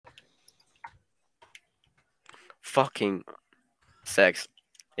fucking sex.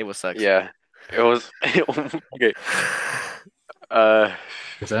 It was sex. Yeah, it was. Okay. Uh,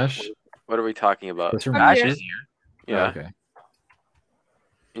 Is Ash? what are we talking about? What's her I'm name? Ash here. is here. Oh, Yeah. okay.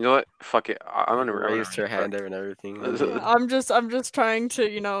 You know what? Fuck it. I'm gonna Raised her hand there and everything. Yeah, I'm just trying to,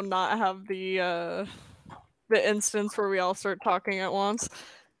 you know, not have the instance where we all start talking at once.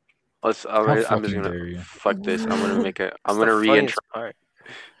 Let's. How I'm just fucking gonna dare you? fuck this. I'm gonna make it. I'm It's the gonna funniest re-intro. part.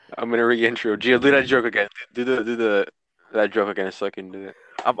 I'm gonna re-intro. Gio, do that joke again. Do that joke again so I can do it.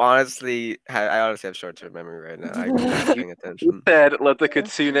 I honestly have short-term memory right now. I'm not paying You attention. said let the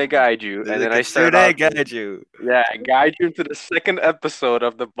Kitsune guide you, and then I Kitsune said guide you. yeah, guide you into the second episode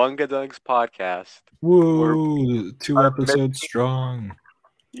of the Bunga Dunks podcast. Woo! 2 Our episodes strong.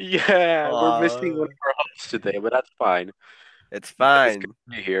 Yeah, we're missing one of Aw. our hosts today, but that's fine. It's You guys fine. can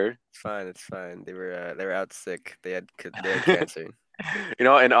be here. It's fine. It's fine. They were out sick. They had cancer. You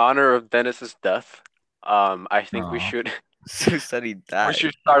know, in honor of Dennis's death, I think we Aw. should Who said he we died?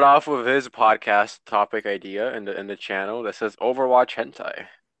 should start off with his podcast topic idea in the channel that says Overwatch hentai.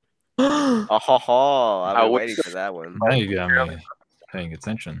 Oh, ho, ho. I've I been would waiting for that one. Now you got me paying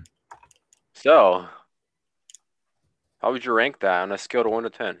attention. So, how would you rank that on a scale of 1 to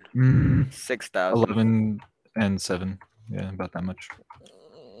 10? 6,000. 11 and 7. Yeah, about that much.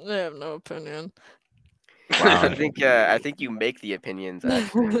 I have no opinion. Wow. I think you make the opinions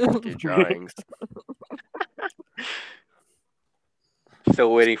actually with your drawings.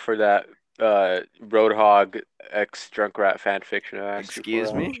 Still waiting for that Roadhog X Drunk Rat fan fiction.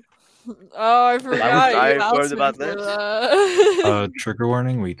 Excuse me? Oh, I forgot. I you asked informed me about for this? that. Trigger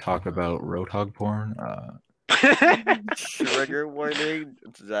warning, we talk about roadhog porn. Trigger warning.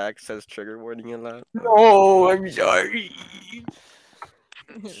 Zach says trigger warning a lot. Oh, I'm sorry.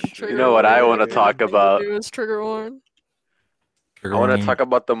 Trigger know what I warning, wanna talk everything you about? do is trigger warn. Trigger I want to warning, talk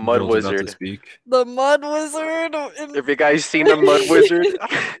about the Mud Joel's about to Wizard. speak. The Mud Wizard. Have you guys seen the Mud Wizard?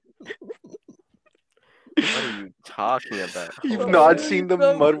 What are you talking about? You've not seen the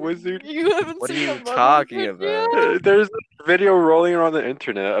Mud Wizard? You haven't What are seen you the Mud talking Wizard about? yet? There's a video rolling around the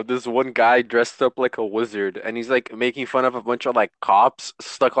internet of this one guy dressed up like a wizard, and he's like making fun of a bunch of like cops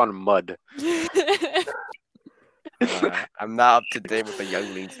stuck on mud. I'm not up to date with the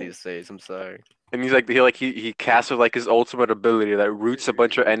younglings these days. I'm sorry. And he's like he casts with like his ultimate ability that roots a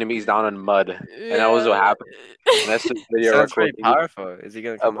bunch of enemies down in mud, and that was what happened. And that's the video Sounds pretty recording. powerful. Is he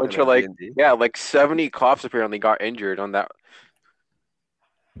gonna A come out bunch in of like D&D? yeah, like 70 cops apparently got injured on that.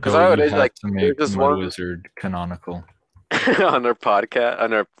 Because Joel, I you would have like to there's make this Mud one Wizard canonical. on our podcast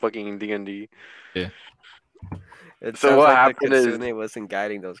on our fucking D&D. It So sounds what like happened the is- Kitsune wasn't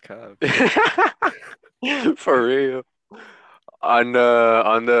guiding those cops. For real. On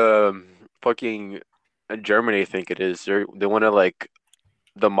the fucking Germany, I think it is. They want to like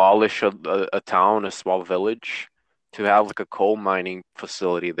demolish a town, a small village, to have like a coal mining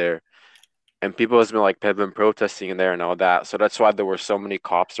facility there. And people have been protesting in there and all that. So that's why there were so many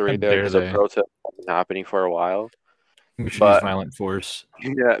cops already How there dare because the they. protests have been happening for a while. We should But- use violent force.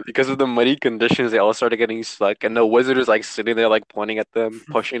 Yeah, because of the muddy conditions, they all started getting stuck, and the wizard is like sitting there, like pointing at them,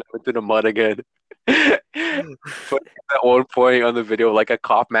 pushing them into the mud again. But at one point on the video, like a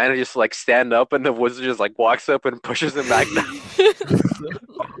cop manages to like stand up, and the wizard just like walks up and pushes him back down.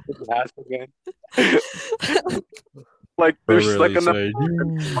 His ass again. Like they're stuck in the.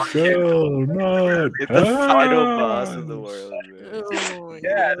 You shall not It's the final boss pass. of the world, man. Oh my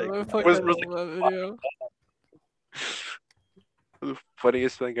Yeah, god, I was fucking really- love that video. The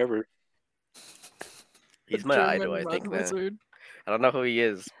funniest thing ever. He's The my German idol, I Mud think, man. Wizard. I don't know who he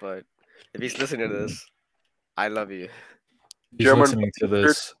is, but if he's listening to this, I love you. He's German listening to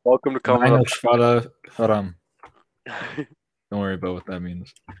this. Welcome to coming Meine up. Schwada Haram. Don't worry about what that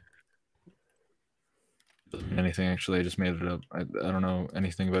means. Doesn't mean anything, actually. I just made it up. I don't know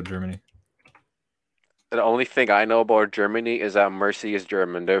anything about Germany. The only thing I know about Germany is that Mercy is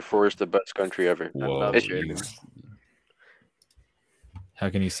German, therefore it's the best country ever. I love It's- Germans. How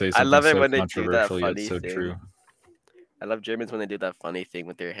can you say I something love it so when they do that controversial yet funny so thing. true? I love Germans when they do that funny thing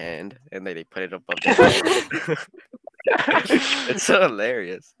with their hand and they put it above their head. It's so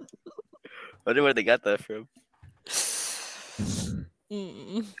hilarious. Wonder where they got that from.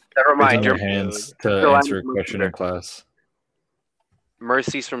 Mm. Never Raise mind, on your Germany. hands to Switzerland answer a is question in class.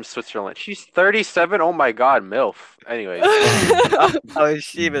 Mercy's from Switzerland. She's 37. Oh my god, MILF. Anyways, Oh, is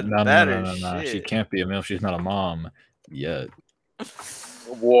she even better? No. She Shit. can't be a MILF. She's not a mom yet.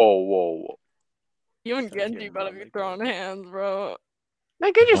 whoa. You and Sounds Genji good, better man, be like throwing hands, bro.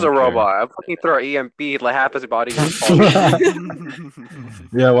 Man, Genji's a Okay. robot. I'm fucking throw an EMP, like half his body.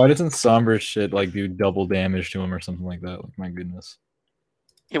 Yeah, why doesn't Somber shit like do double damage to him or something like that? Like, my goodness.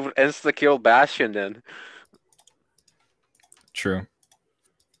 He would insta kill Bastion then. True.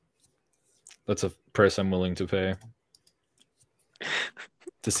 That's a price I'm willing to pay.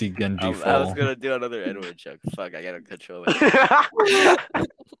 To see Genji I was fall. gonna do another N-word joke. Fuck, I gotta control it.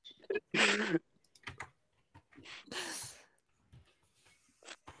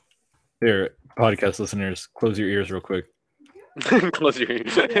 Here, podcast listeners, close your ears real quick. Close your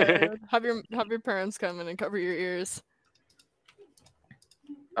ears. Yeah. Have your parents come in and cover your ears.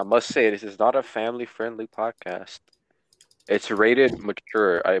 I must say, this is not a family-friendly podcast. It's rated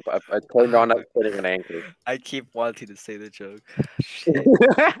mature. I turned on that putting an anchor. I keep wanting to say the joke.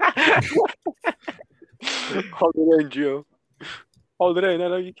 Hold it in, Gio. Hold it in. I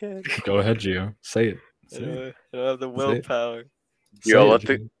know you can. Go ahead, Gio. Say it. I Say it. don't have the willpower. Say Yo, it,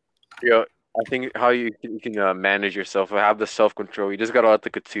 Gio. Yo, I think how you can manage yourself, have the self-control. You just gotta let the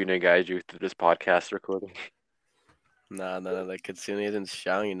Kitsune guide you through this podcast recording. Nah, like Kitsune isn't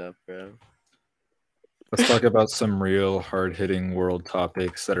strong enough, bro. Let's talk about some real hard-hitting world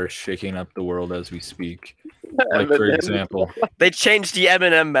topics that are shaking up the world as we speak. Like, for example, They changed the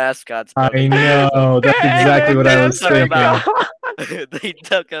M&M mascots. Bro. I know that's exactly what I was thinking. They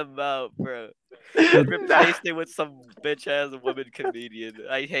took him out, bro. They replaced it with some bitch-ass woman comedian.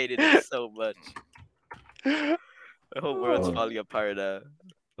 I hated it so much. The whole world's Oh. falling apart now.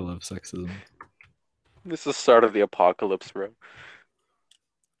 I love sexism. This is the start of the apocalypse, bro.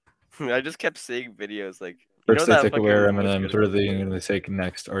 I just kept seeing videos like. First they that take fucking away our one was M&Ms. good What are they about going to take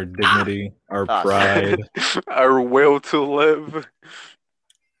next? Our dignity, our Ah, pride. Our will to live.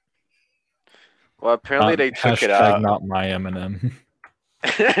 Well, apparently they took it out. Not my M&M.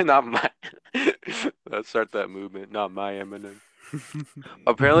 Not my. Let's start that movement. Not my M&M.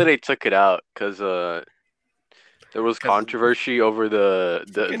 Apparently they took it out because there was 'Cause- controversy over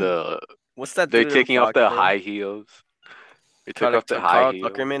the What's that? they're dude in taking off Fox the name? high heels. They took Carl- off the high Carl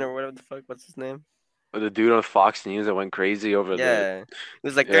heels. Tuckerman or whatever the fuck. What's his name? The dude on Fox News that went crazy over Yeah, it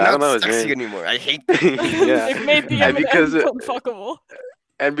was like Yeah, they're I don't know not his sexy name. anymore. I hate. Yeah. They've made the And because M&Ms it- unfuckable.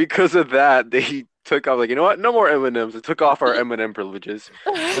 And because of that, they took off, like, you know what? No more M&Ms. They took off our M&M privileges.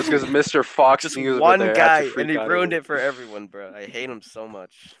 Just because Mr. Fox Just News over one there had to guy, freak and he out ruined over it for everyone, bro. I hate him so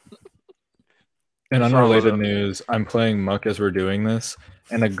much. In What's wrong with unrelated him? news, I'm playing Muck as we're doing this,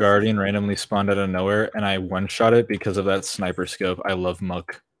 and a Guardian randomly spawned out of nowhere, and I one-shot it because of that sniper scope. I love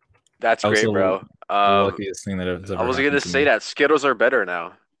Muck. That's That was great, the bro. The luckiest thing that has ever I was happened gonna to say me. that Skittles are better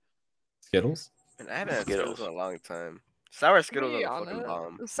now. Skittles? And I haven't had Skittles Skittles. in a long time. Sour Skittles Be are the fucking honest,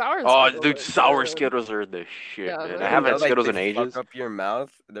 bomb. Sour Oh, Skittles dude, are sour good. Skittles are the shit, Yeah, man. they're I good. haven't had Like, Skittles in they ages. fuck up your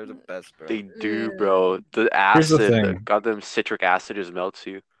mouth. They're the best, bro. They do, bro. The Here's the acid, thing. goddamn citric acid just melts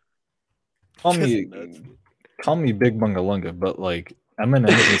you. Call Just me, nuts. call me Big Bungalunga, but like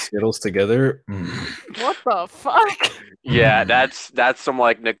M&Ms and Skittles together. What the fuck? Yeah, that's some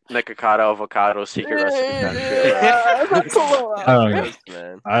like Nikocado avocado secret recipe kind of shit, bro. Yeah, that's a little I don't out know.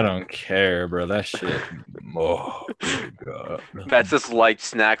 there. Man. I don't care, bro. That shit. Oh my god. That's just light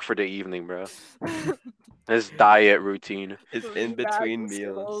snack for the evening, bro. His diet routine. It's 3 in bags between of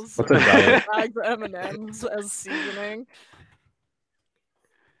meals. Skittles, What's a diet? bags of M&Ms as seasoning.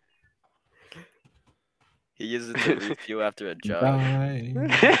 He uses it to refuel after a jog. Die.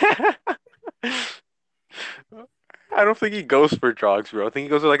 I don't think he goes for jogs, bro. I think he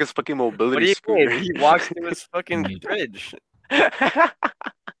goes with like his fucking What mobility do you scooter. mean? He walks to his fucking Neat. fridge.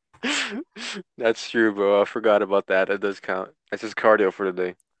 That's true, bro. I forgot about that. That does count. That's his cardio for the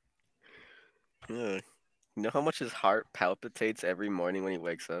day. Yeah. You know how much his heart palpitates every morning when he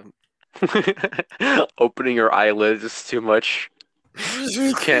wakes up? Opening your eyelids is too much.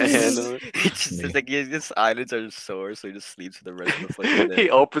 You can't handle it. It's like his eyelids are sore, so he just sleeps for the rest of the fucking day. He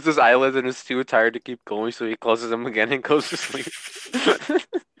opens his eyelids and is too tired to keep going, so he closes them again and goes to sleep.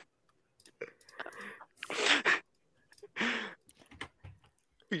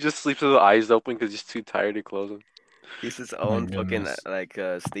 He just sleeps with the eyes open because he's too tired to close them. He's his Oh my own fucking goodness. like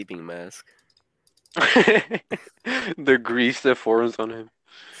sleeping mask. The grease that forms on him.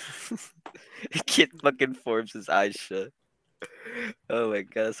 Kid fucking forms his eyes shut. Oh my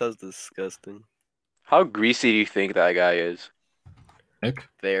god, that sounds disgusting. How greasy do you think that guy is? Nick?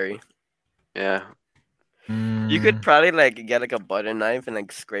 Very. Yeah. You could probably like get like a butter knife and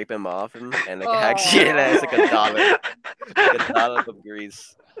like scrape him off and like actually it's like a dollop of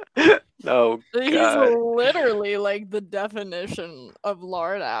grease. No, He's God. literally like the definition of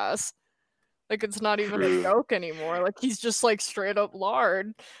lard ass. Like it's not even True. a joke anymore. Like he's just like straight up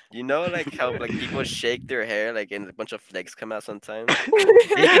lard. You know like how like people shake their hair like and a bunch of flakes come out sometimes? He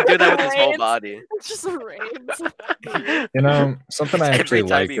can do that with his whole Raids. body. It's just raids. You know, something I Every actually time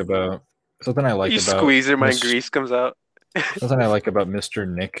like he about something I like You about squeeze him and Mis- grease comes out. something I like about Mr.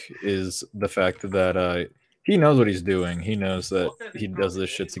 Nick is the fact that He knows what he's doing. He knows that he does this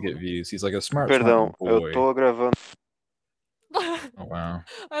shit to get views. He's like a smart Perdão, eu boy. tô gravando. Oh wow.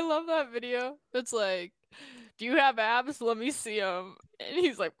 I love that video. It's like, do you have abs? Let me see them. And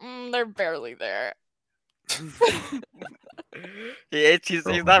he's like, they're barely there. He's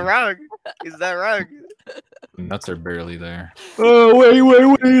not wrong. He's not wrong. Nuts are barely there. Oh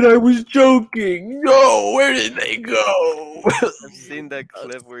wait! I was joking. No, where did they go? I've seen that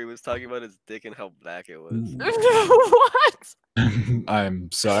clip where he was talking about his dick and how black it was. What? I'm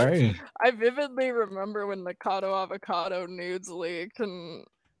sorry. I vividly remember when the Kato Avocado nudes leaked and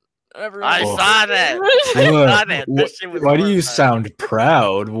everyone. I Oh. saw that. What? I saw that. What- That shit was Why do you horrifying. sound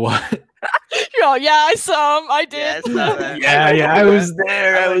proud? What? Oh, yeah, I saw him. I did. Yeah, I saw that. Yeah, I was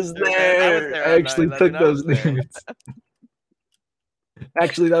there. I I was was there. I was there. there I on actually 9/11. took I those was there. nudes.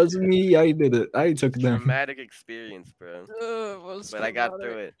 Actually, that was me. I did it. I took them. Traumatic experience, bro. It was But I got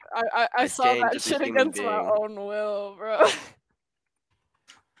traumatic. through it. I I saw changed that as a shit human against my being. own will, bro.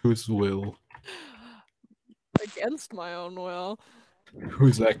 Who's Will? Against my own will.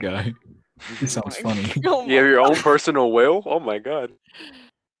 Who's that guy? He sounds my- funny. Oh You have my your own personal will? Oh my god.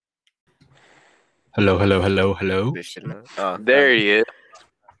 Hello. This shit, no? Oh, There he is.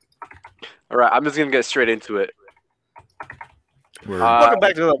 Alright, I'm just gonna get straight into it. We're- Welcome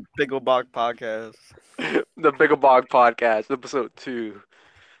back to the Big Ol' Bog podcast. The Big Bog Podcast, episode 2.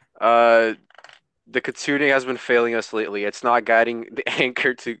 The Kitsune has been failing us lately. It's not guiding the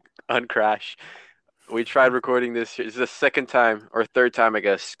anchor to uncrash. We tried recording this. It's the second time or third time, I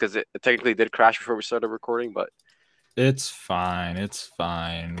guess, because it technically did crash before we started recording, but It's fine. It's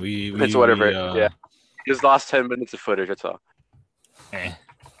fine. it's whatever. Yeah. Just lost 10 minutes of footage, that's all. eh.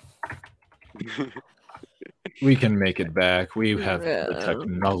 We can make it back. We have the Yeah.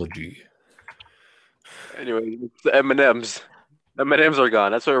 technology. Anyway, it's the M&ms. M&ms are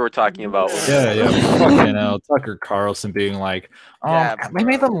gone. That's what we're talking about. Yeah. Fucking hell. Tucker Carlson being like, Yeah, they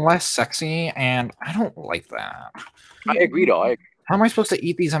made bro. them less sexy, and I don't like that. I agree, though. How am I supposed to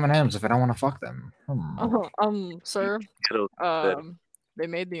eat these M&Ms if I don't want to fuck them? Sir, I they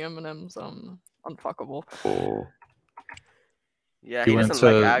made the M&Ms unfuckable. Oh. Yeah, He he went doesn't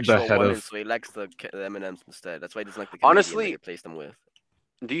like to the actual head women, of- so he likes the M&Ms instead. That's why he doesn't like the Honestly- Canadian that he replaced them with.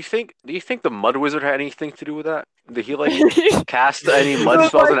 Do you think the Mud Wizard had anything to do with that? Did he like cast any mud It was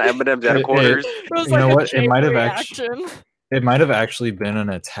spells on like- M&M's headquarters? It was You know like a what? It might have chain actually- It might have actually been an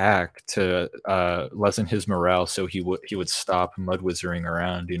attack to lessen his morale, so he would stop mud wizarding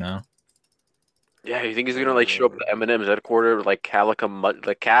around. You know. Yeah, you think he's gonna like show up at the M&M's headquarters, like have like a mud,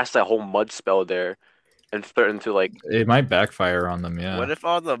 like cast that whole mud spell there, and threaten to like? It might backfire on them. Yeah. What if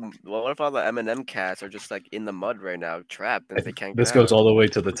all the M&M cats are just like in the mud right now, trapped, and they can't? This get goes out? all the way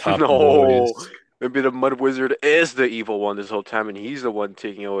to the top. No. boys. Maybe the Mud Wizard is the evil one this whole time, and he's the one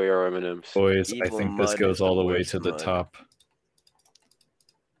taking away our M&M's. Boys, I Evil think this mud goes is all the the way worst to the mud. top.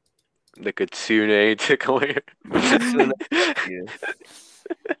 The Kitsune tickler. Kitsune,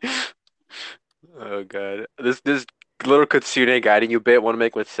 Oh god, this little Kitsune guiding you bit won't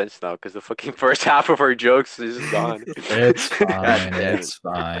make much sense now because the fucking first half of our jokes is just gone. It's fine. damn it. It's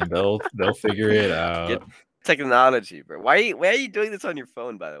fine. They'll figure it out. Get- Technology, bro. Why are you doing this on your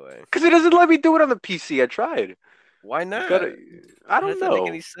phone, by the way? Because it doesn't let me do it on the PC. I tried. Why not? I don't Doesn't make know.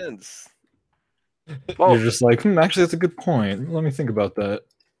 any sense. Well, You're just like, actually, that's a good point. Let me think about that.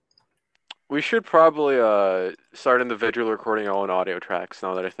 we should probably start individually recording our own audio tracks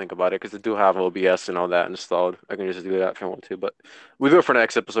now that I think about it, because they do have OBS and all that installed. I can just do that if I want to, but we'll do it for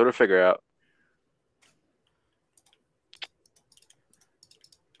next episode. We'll figure it out.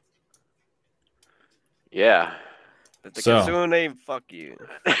 Yeah. But the So. Kitsune, fuck you.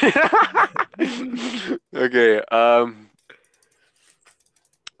 Okay.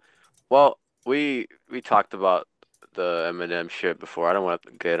 Well, we talked about the M&M shit before. I don't want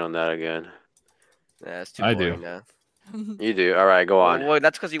to get on that again. Yeah, it's too I do. boring now. You do. All right, go on. Well,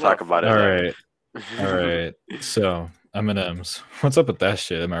 that's because you Talk want about it. All then. right. All right. So M&Ms. What's up with that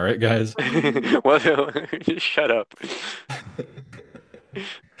shit? Am I right, guys? What? Shut up.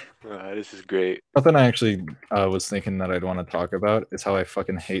 This is great. Something I actually was thinking that I'd want to talk about is how I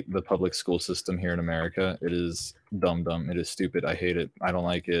fucking hate the public school system here in America. It is dumb. It is stupid. I hate it. I don't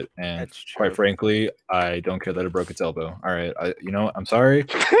like it. And That's true. quite frankly, I don't care that it broke its elbow. All right. You know what? I'm sorry.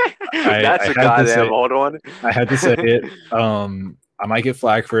 That's I a had to say- goddamn old one. I had to say it. I might get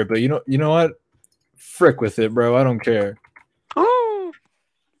flack for it, but you know what? Frick with it, bro. I don't care.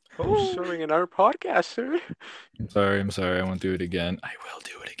 Oh, starring in our podcast, sir. I'm sorry. I won't do it again. I will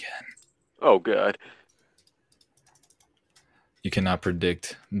do it again. Oh, God. You cannot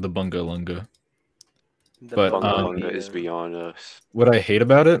predict the bunga lunga. The But, Bunga bunga Bunga lunga. is beyond us. What I hate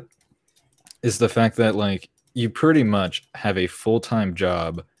about it is the fact that like you pretty much have a full-time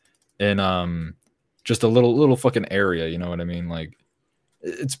job in just a little fucking area, you know what I mean? Like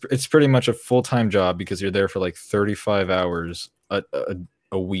it's pretty much a full-time job because you're there for like 35 hours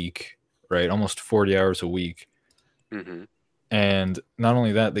a week, right? Almost 40 hours a week. Mm-hmm. And not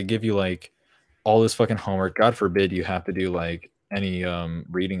only that, they give you like all this fucking homework. God forbid you have to do like any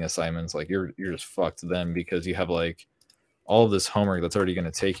reading assignments. Like you're just fucked then because you have like all of this homework that's already going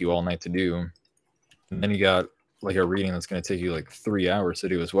to take you all night to do. And then you got like a reading that's going to take you like 3 hours to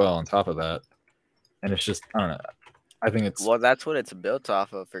do as well on top of that. And it's just, I don't know. I think it's Well, that's what it's built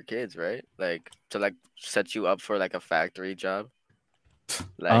off of for kids, right? Like to like set you up for like a factory job.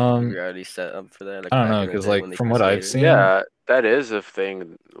 Like Um, you're already set up for that. Like I don't back know in the because day like when they from first what made I've it. seen, Yeah, that is a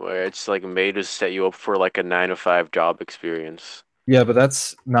thing where it's like made to set you up for like a 9 to 5 job experience. yeah, but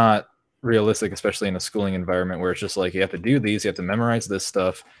that's not realistic, especially in a schooling environment where it's just like you have to do these, you have to memorize this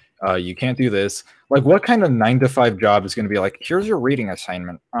stuff. You can't do this. Like, what kind of 9 to 5 job is going to be like? Here's your reading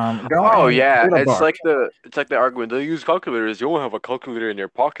assignment. Go Oh and yeah, read a it's book. like the argument they use calculators. You won't have a calculator in your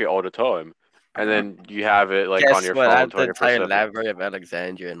pocket all the time, and then you have it like on Guess your what? I phone have the entire 24/7. library of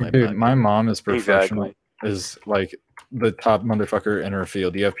Alexandria in my Dude, pocket. my mom is professional. Exactly. Is like the top motherfucker in her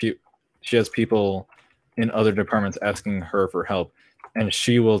field. You have she has people in other departments asking her for help, and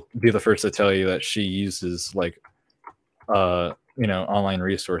she will be the first to tell you that she uses like online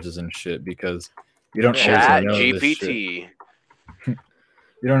resources and shit because you don't always Chat know this shit. GPT.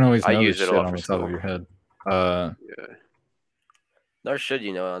 You don't always I know this use it a shit lot on for the top of school. your head. Yeah. Nor should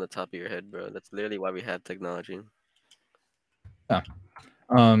you know on the top of your head, bro. That's literally why we have technology.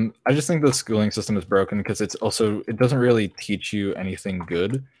 I just think the schooling system is broken because it doesn't really teach you anything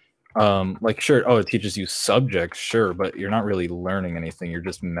good. Like sure, it teaches you subjects, sure, but you're not really learning anything. You're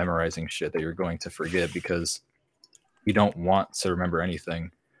just memorizing shit that you're going to forget because you don't want to remember anything.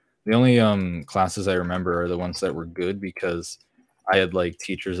 The only classes I remember are the ones that were good because I had like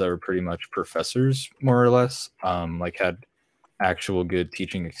teachers that were pretty much professors, more or less. Like had actual good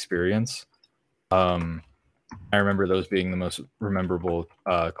teaching experience. I remember those being the most memorable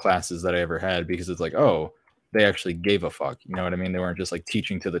classes that I ever had because it's like, oh, they actually gave a fuck. You know what I mean? They weren't just like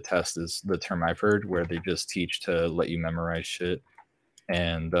teaching to the test, is the term I've heard, where they just teach to let you memorize shit,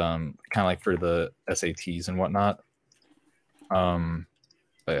 and kind of like for the SATs and whatnot.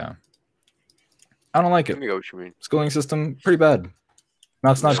 But yeah, I don't like I it. get what you mean. Schooling system pretty bad.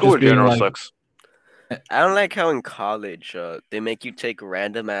 That's not School just in being general like, sucks. I don't like how in college they make you take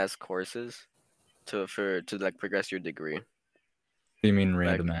random ass courses to like progress your degree. what do you mean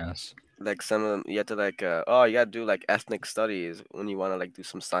random ass? Like some of them you have to like you gotta do like ethnic studies when you wanna like do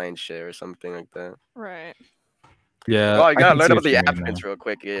some science shit or something like that. Right. Yeah, Oh, you I gotta can learn see about what the you mean Africans now. real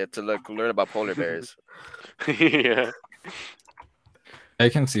quick, to like learn about polar bears. Yeah. I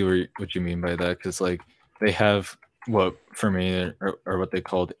can see what you mean by that because like they have what for me are what they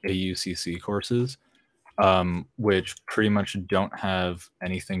called AUCC courses, which pretty much don't have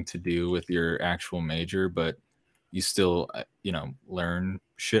anything to do with your actual major, but you still learn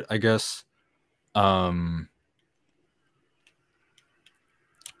shit, I guess.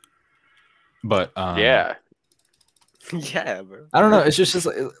 But Yeah. Yeah, bro. I don't know. It's just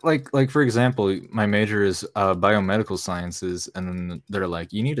like for example, my major is biomedical sciences, and then they're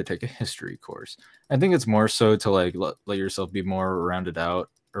like, you need to take a history course. I think it's more so to like let yourself be more rounded out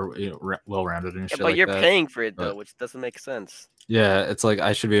or well rounded and Yeah, shit but like you're that. paying for it though, But which doesn't make sense. yeah, it's like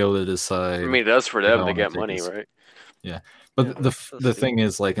I should be able to decide. I mean, it does for if I them to wanna get take money, this. right? Yeah, Yeah, but but that's so the stupid. thing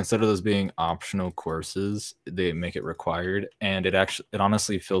is, like, instead of those being optional courses, they make it required, and it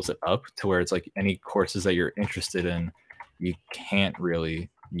honestly fills it up to where it's like any courses that you're interested in, you can't really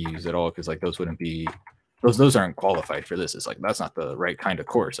use at all because like those wouldn't be those aren't qualified for this. It's like that's not the right kind of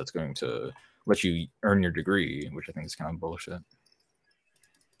course that's going to let you earn your degree, which I think is kind of bullshit.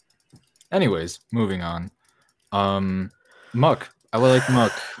 Anyways, moving on. Muck. I like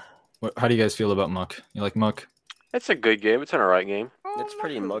Muck. How do you guys feel about Muck? You like Muck? It's a good game. It's an alright game. It's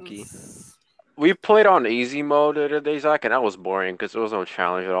pretty mucky. We played on easy mode the other day, Zach, and that was boring because there was no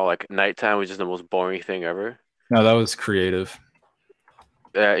challenge at all. Like nighttime was just the most boring thing ever. No, that was creative.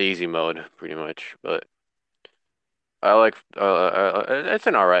 Easy mode, pretty much. But I like. It's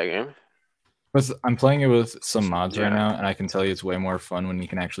an alright game. I'm playing it with some mods right Yeah. now, and I can tell you it's way more fun when you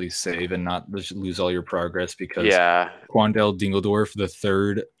can actually save and not just lose all your progress because Yeah. Quandale Dingledorf the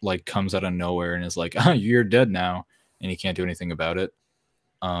third like comes out of nowhere and is like, "Oh, you're dead now," and you can't do anything about it.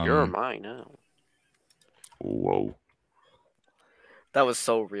 You're mine now. Whoa. That was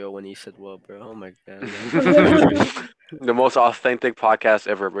so real when you said "whoa," bro. Oh my god. The most authentic podcast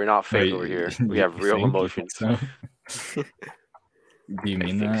ever. We're not fake Wait, over here. you We have real think? You emotions. think so? Do you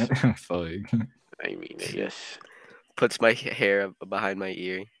mean think that? Fuck. I mean it, yes. Puts my hair behind my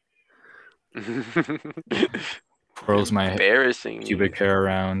ear. Twirls my Embarrassing. pubic hair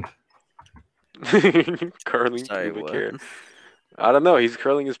around. Curling Sorry, pubic what? hair. I don't know. He's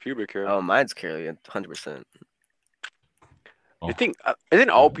curling his pubic hair. Oh, mine's curly, 100%. You think? Isn't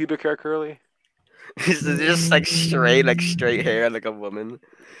all pubic hair curly? It's just like straight hair, like a woman.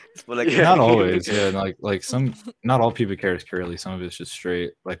 But like Yeah. Not always, yeah. Like some, not all pubic hair is curly. Some of it's just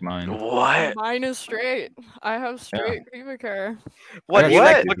straight, like mine. What? Mine is straight. I have straight pubic hair. What? You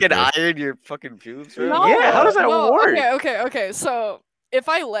What? like fucking iron your fucking pubes? Bro? No, Yeah, how does that no. work? Okay. So if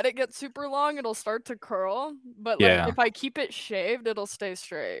I let it get super long, it'll start to curl. But like Yeah. if I keep it shaved, it'll stay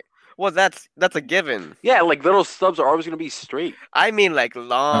straight. Well, that's a given. Yeah, like little stubs are always gonna be straight. I mean, like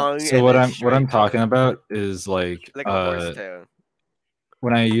long. So and what then I'm straight, talking about is like like a horse tail.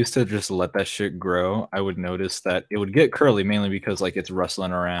 when I used to just let that shit grow, I would notice that it would get curly mainly because like it's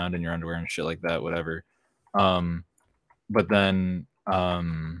rustling around in your underwear and shit like that, whatever. But then I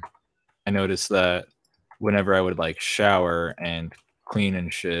noticed that whenever I would like shower and clean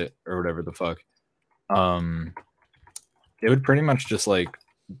and shit or whatever the fuck, it would pretty much just like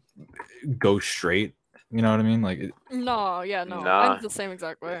go straight. You know what I mean? Like No. Nah. Mine's the same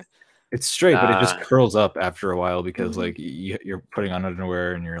exact way. it's straight, but it just Nah. curls up after a while because Mhm. like you're putting on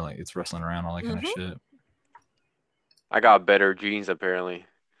underwear and you're like it's rustling around all that kind of shit. I got better genes apparently.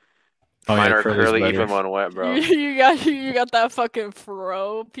 Oh, Mine yeah, are curly's curly better. even when wet, bro. You got that fucking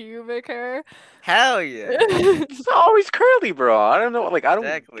fro pubic hair. Hell yeah. It's always curly, bro. I don't know. Like I don't.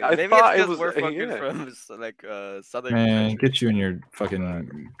 Exactly. I Maybe thought it's it because was we're fucking yeah. from like southern Man, country. get you in your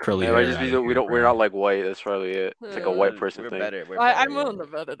fucking curly Yeah, hair. I just outta we here, don't. We're bro. not like white. That's probably it. It's like a white person We're thing. better. We're I'm better. willing to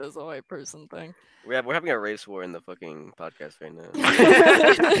bet it is a white person thing. We're having a race war in the fucking podcast right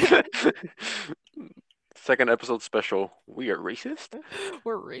now. Second episode special. We are racist.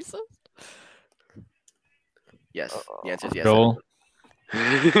 We're racist. Yes. The answer is yes. Joel,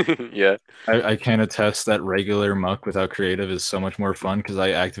 Yeah. I can attest that regular muck without creative is so much more fun because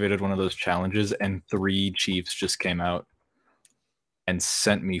I activated one of those challenges and 3 chiefs just came out and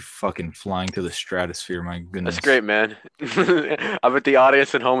sent me fucking flying to the stratosphere. My goodness. That's great, man. I bet the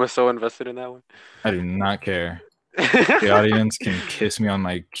audience at home is so invested in that one. I do not care. The audience can kiss me on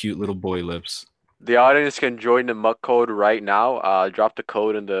my cute little boy lips. The audience can join the muck code right now. Drop the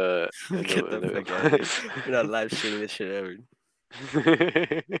code in the. Get the fuck out of here. We're not live streaming this shit ever.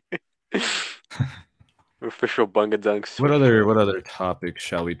 Official Bunga Dunks. What other topics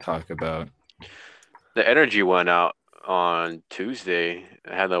shall we talk about? The energy went out on Tuesday.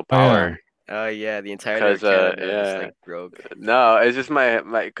 I had no Oh, power. Oh yeah, the entire 'Cause, Canada yeah. just like broke. No, it's just my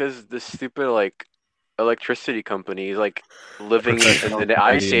because the stupid like electricity company is like living in the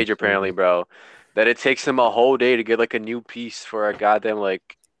ice Canadian age apparently, service. bro. That it takes them a whole day to get like a new piece for a goddamn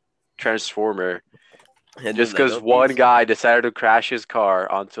like transformer. And Just the because Lego one piece. guy decided to crash his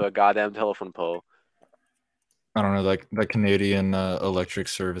car onto a goddamn telephone pole. I don't know. Like that Canadian electric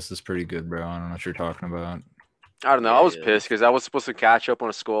service is pretty good, bro. I don't know what you're talking about. I don't know. I Yeah, was yeah. pissed because I was supposed to catch up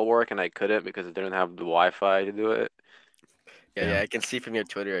on schoolwork and I couldn't because I didn't have the Wi-Fi to do it. Yeah, I can see from your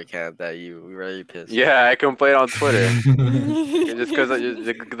Twitter account that you were really pissed. Yeah, I complained on Twitter. Just because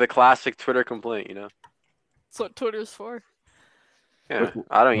the classic Twitter complaint, you know. That's what Twitter's for. Yeah, What-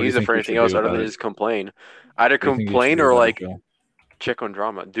 I don't what do you use it think for we anything should else do other about than it? just complain. Either What do you think you should complain do or about it, like Joel? check on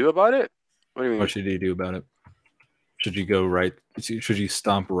drama. Do about it? What do you mean? What should you do about it? Should you go right? Should you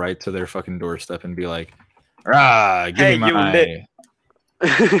stomp right to their fucking doorstep and be like, "Ah, give Hey, me you my." lit.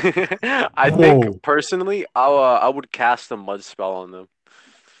 I Whoa. think personally, I would cast a mud spell on them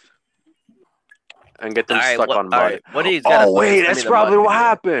and get them Alright, stuck on mud. alright, what do you gotta Oh fucking wait, send me that's the probably mud what video.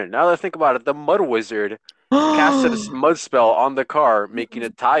 happened. Now that I think about it, the mud wizard casted a mud spell on the car, making the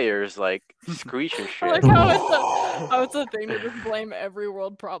tires like screech and I shit. like how it's a thing to just blame every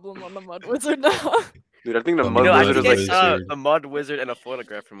world problem on the Mud Wizard now. Dude, I think the The mud You know, I wizard think is I like saw Wizard. a mud wizard and a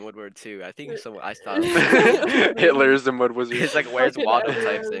photograph from Woodward War II. I think I saw Hitler is the mud wizard. He's like, where's Fucking Waldo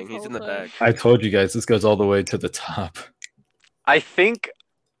everywhere type thing. this He's whole in the time. back. I told you guys this goes all the way to the top. I think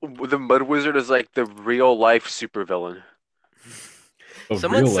the mud wizard is like the real life supervillain. A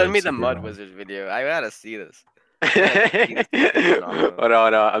Someone real send life me the mud supervillain. wizard video. I gotta see this. Hold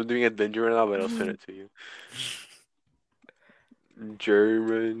on, I'm doing a danger right now, but I'll send it to you.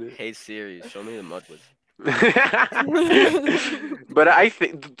 German. Hey Siri, show me the mud wizard. But I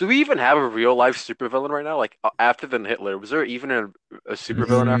think, do we even have a real life supervillain right now? Like after than Hitler, was there even a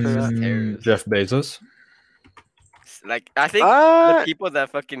supervillain after that? Terrorist. Jeff Bezos. Like I think the people that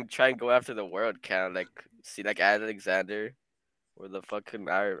fucking try and go after the world count, like see like Alexander or the fucking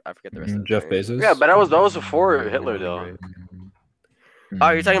I forget the rest of Jeff the names. Bezos. Yeah, but that was before Hitler though. Oh,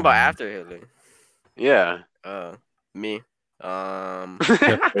 you're talking about after Hitler. Yeah. Me. Jeff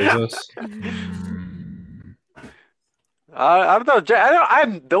Bezos. I don't know.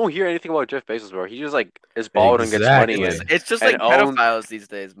 I don't hear anything about Jeff Bezos, bro. He just like is bald and gets money Exactly. and It's just and like owns pedophiles these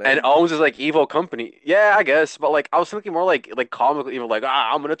days, man. and owns his like evil company. Yeah, I guess. But like I was thinking more like comical evil, like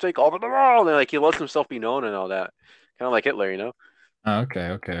I'm gonna take over the world, and like he lets himself be known and all that. Kind of like Hitler, you know. Oh,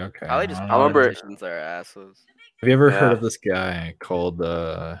 okay. Probably just I remember- politicians are assholes. Have you ever heard Yeah. of this guy called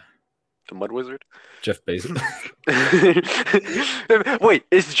The Mud Wizard. Jeff Bezos? Wait,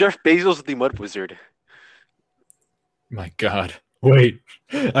 is Jeff Bezos the Mud Wizard? My God. Wait.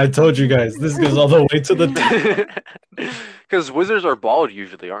 I told you guys, this goes all the way to the Because wizards are bald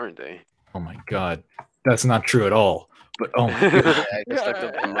usually, aren't they? Oh my God. That's not true at all. But oh my God. Yeah, I just looked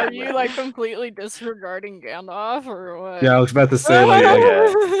up the Are mud you wizard. like completely disregarding Gandalf or what? Yeah, I was about to say, like,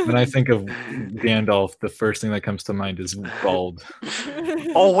 Yeah. when I think of Gandalf, the first thing that comes to mind is bald.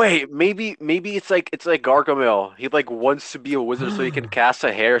 Oh wait, maybe it's like Gargamel. He like wants to be a wizard so he can cast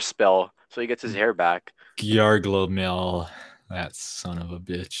a hair spell, so he gets his hair back. Yarglomel. That son of a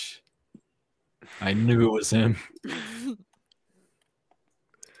bitch. I knew it was him.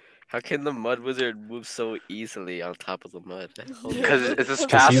 How can the mud wizard move so easily on top of the mud? Because it's his Because he's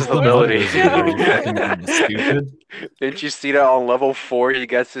passive the Mud ability. Wizard. Are you fucking stupid? Didn't you see that on level 4? He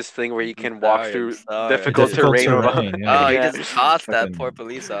gets this thing where he can walk Sorry, through sorry. difficult Difficult terrain. terrain, yeah. Oh, he Yeah. just tossed that Fucking- poor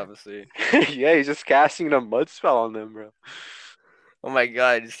police officer. Yeah, he's just casting a mud spell on them, bro. Oh my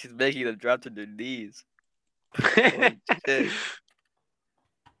God, he's making them drop to their knees. Holy shit.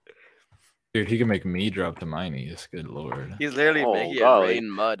 Dude, he can make me drop to my knees. Good lord. He's literally Oh, making golly. it rain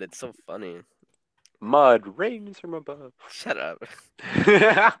mud. It's so funny. Mud rains from above. Shut up.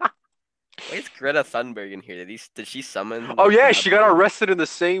 Why is Greta Thunberg in here? Did she summon? Oh like, yeah, the she mud got wizard? arrested in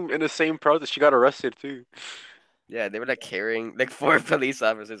the same protest. She got arrested too. Yeah, they were like carrying, like 4 police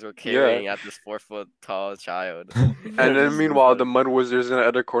officers were carrying out this 4-foot tall child. And then meanwhile, the mud wizards in the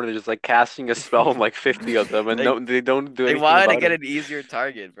other corner just like casting a spell on like 50 of them, and They- no, they don't do They anything wanted to about get it. an easier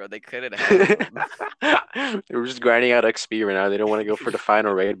target, bro. They couldn't handle them. They were just grinding out XP right now. They don't want to go for the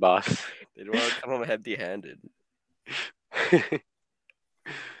final raid boss. They didn't want to come home empty-handed.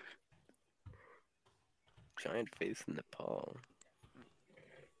 Giant face in Nepal.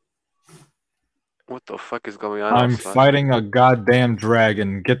 What the fuck is going on? I'm outside? fighting a goddamn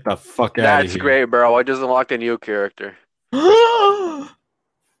dragon. Get the fuck out of That's here. great, bro. I just unlocked a new character.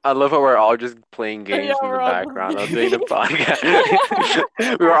 I love how we're all just playing games Yeah, in the we're all background. I'm playing doing the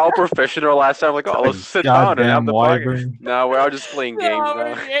podcast. We were all professional last time. Like, oh, let's sit down and have Goddamn the podcast. wyvern. No, we're all just playing games No,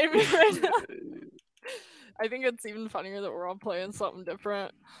 now. we're gaming right now. I think it's even funnier that we're all playing something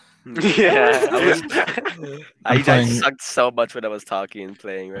different. Yeah. I playing- sucked so much when I was talking and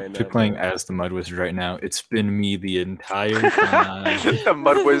playing right If now. you're playing as the Mud Wizard right now, it's been me the entire time. The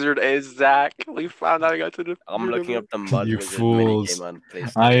Mud Wizard is Zach. We found out I got to the. I'm looking up the mud You wizard fools. minigame on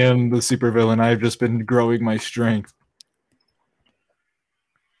PlayStation. I am the supervillain. I've just been growing my strength.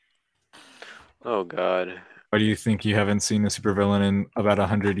 Oh God. Why do you think you haven't seen a supervillain in about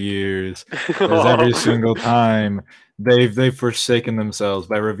 100 years? Because every single time they've forsaken themselves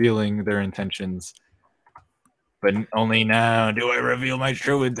by revealing their intentions. But only now do I reveal my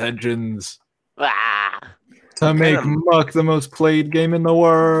true intentions. Ah. To make kind of- Muck the most played game in the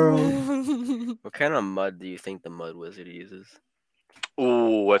world. What kind of mud do you think the mud wizard uses?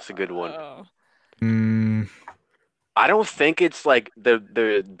 Ooh, that's a good one. Oh. Mm, I don't think it's like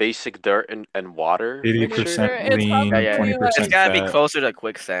the basic dirt and water. 80% It's lean, probably Yeah, 20% It's gotta be fat. closer to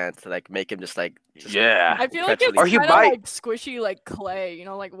quicksand to like make him just like. Just Yeah. I feel like it's Or kind he of might- like squishy, like clay, you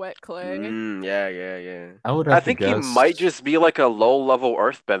know, like wet clay. Yeah. I would have I to think guess. he might just be like a low level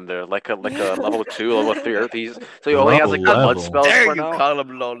earthbender, like a level 2, level 3 earth. So he only has like the Low mud level. spells There for you now. call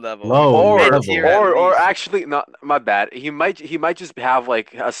him low level. Low Or Mid-tier at or least. actually not my bad. He might just have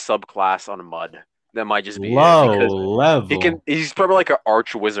like a subclass on mud. That might just be Low it because level. he's probably like an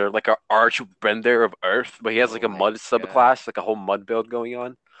arch wizard, like an arch bender of earth, but he has like Oh a my mud subclass, like a whole mud build going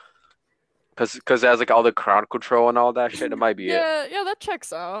on. Cause it has like all the crowd control and all that shit. It might be it. Yeah, that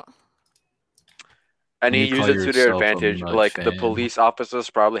checks out. And he You call used it to their yourself a advantage. mud Like the fan. police officers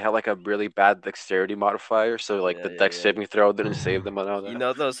probably had like a really bad dexterity modifier, so like Yeah, the yeah, dex yeah. saving throw didn't save them and all that. You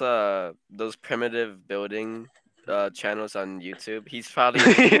know those primitive building channels on YouTube? He's probably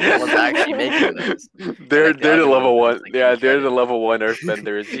the one actually making those. They're like, the the level algorithm one. is, like, Yeah, they're the incredible. level 1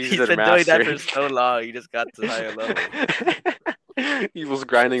 earthbenders. He's He's their been master. doing that for so long. He just got to higher level. He was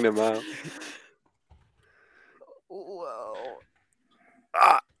grinding them out. Whoa.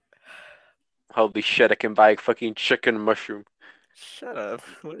 Holy shit! I can buy a fucking chicken mushroom. Shut up.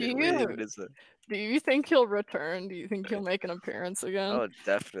 What You- even is it? Do you think he'll return? Do you think he'll make an appearance again? Oh,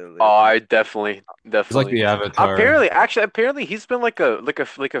 definitely. Oh, I definitely. It's like the Avatar. Apparently, he's been like a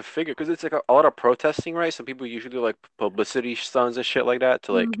figure because it's like a lot of protesting, right? Some people usually do like publicity stunts and shit like that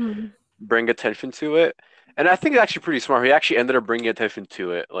to like Mhm. bring attention to it. And I think it's actually pretty smart. He actually ended up bringing attention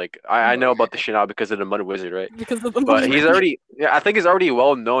to it. Like I know about the shit now because of the Mud Wizard, right? Because of the But money. he's already, I think he's already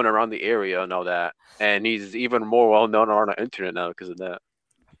well known around the area and all that, and he's even more well known on the internet now because of that.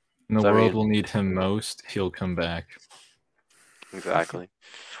 When the So, I world mean- will need him most, he'll come back. Exactly.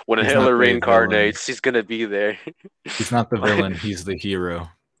 When He's Hitler not the reincarnates, he's gonna be there. He's not the villain, he's the hero.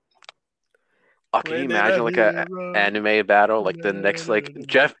 Oh, can you imagine like a anime battle? Like the next, like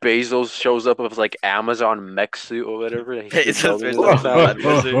Jeff Bezos shows up with like Amazon mech suit or whatever. And he's Bezos building versus this out. Mud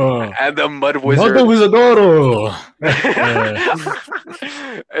Wizard. And the Mud Wizard. Mother Wizardoro!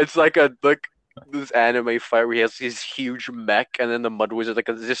 It's like this anime fight where he has his huge mech, and then the Mud Wizard, like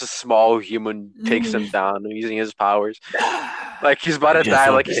just a small human, takes him down using his powers. Like he's about to die.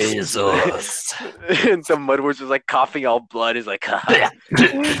 Like and the Mud Wizard's like coughing all blood. He's like, not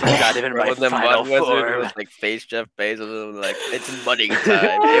even my When the final Mud Wizard form. was like face Jeff Bezos, and like it's mudding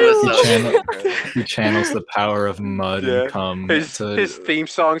time. It was so Channel- good, bro. He channels the power of mud Yeah. and come His to theme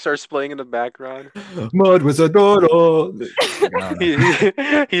song starts playing in the background. Mud Wizardoro!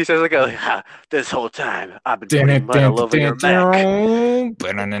 He says like this whole time I've been putting mud all over your mech.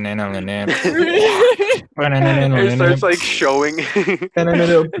 It starts like showing.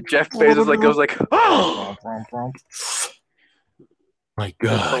 Jeff Bezos like goes like, oh, My this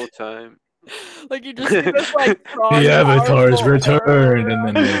God. whole time. Like you just see this like strong, The Avatar's powerful returned, aura. and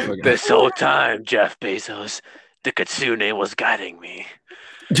then they fucking... This whole time, Jeff Bezos, the Kitsune was guiding me.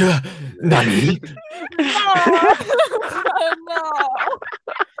 Nani? No. No.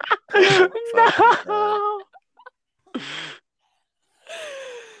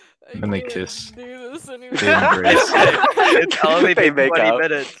 And they I can't kiss. do this They anymore. embrace. It's only They been make 20 out.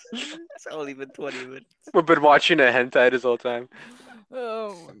 minutes. It's only been 20 minutes. We've been watching a hentai this whole time.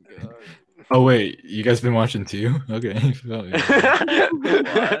 Oh my god. Oh wait, you guys been watching too? Okay.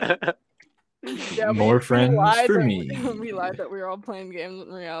 Yeah, More we friends lied for that- me. We lied that we were all playing games.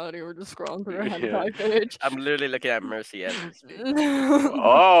 In reality, we're just scrolling through a Yeah. hentai page. I'm literally looking at Mercy as we speak.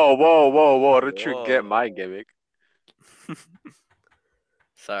 Oh, whoa! Did you get Whoa. my gimmick?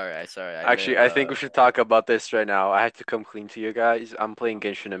 Sorry. Actually, I think we should talk about this right now. I have to come clean to you guys. I'm playing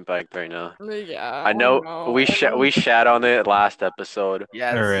Genshin Impact right now. Yeah. I know we shat on it last episode.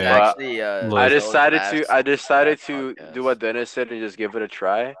 Yeah, Alright. it's actually. Look. I Zoe's decided last to podcast. do what Dennis said and just give it a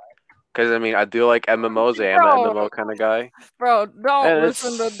try. Because I mean, I do like MMOs. I am an MMO kind of guy. Bro, don't And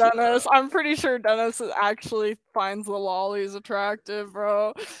listen to it's- Dennis. I'm pretty sure Dennis actually finds the lollies attractive, bro.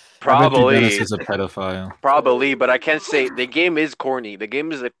 I bet you Probably. Dennis is a pedophile. Probably, but I can't say the game is corny. The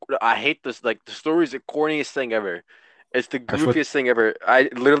game is I hate this. Like the story is the corniest thing ever. It's the That's what- goofiest thing ever. I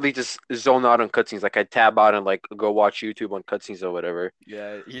literally just zone out on cutscenes. Like I tab out and like go watch YouTube on cutscenes or whatever.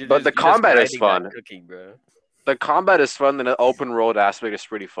 Yeah, But the combat is fun. Cooking, bro. The combat is fun, and the open world aspect is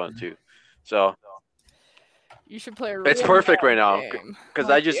pretty fun too. So, You should play a It's really perfect bad right now, game. because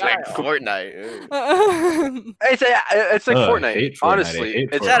Like I just the Like IO. Fortnite. it's like Ugh, I Fortnite. hate Fortnite. I Honestly, hate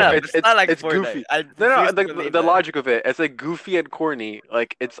it's Fortnite. Shut up. it's It's not like it's Fortnite. goofy. I No, refuse to the believe the that. logic of it, it's like goofy and corny.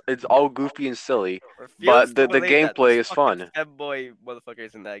 Like it's all goofy and silly. Refuse but to the believe that. gameplay There's is fun. fucking Femboy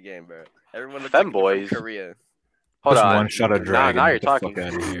motherfuckers in that game, bro. Everyone looks like they're Femboys? from Korea. Hold Just on. one shot of dragon. Now you're Get the fuck talking.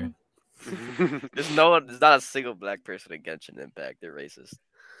 out of here. There's not a single black person in Genshin Impact. They're racist.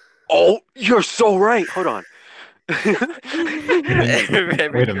 Oh, you're so right. Hold on. Every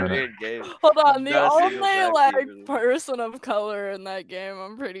Wait a minute. Korean game. Hold on, the Not a single only black like people. person of color in that game,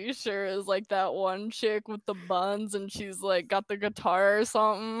 I'm pretty sure, is like that one chick with the buns, and she's like got the guitar or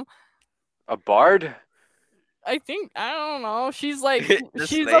something. A bard? I think I don't know. She's like The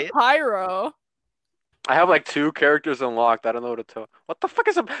she's slave? a pyro. I have like 2 characters unlocked. I don't know what to tell. What the fuck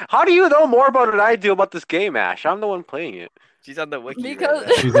is up? How do you know more about it than I do about this game, Ash? I'm the one playing it. She's on the wiki. Because- Right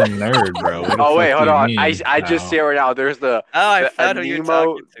now. She's a nerd, bro. What the Oh wait, fuck hold do you on. mean, I just pal? see it right now. There's the Oh, I the found who you're Anemo,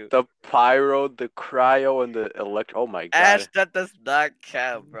 talking to. the pyro, the cryo, and the electro. Oh my god. Ash, that does not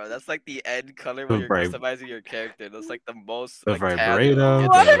count, bro. That's like the end color when The you're vib- customizing your character. That's like the most. The like, casual vibrato, you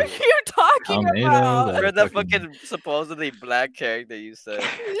What can are do. you talking Tomato, about? that- You're the fucking- fucking supposedly black character you said.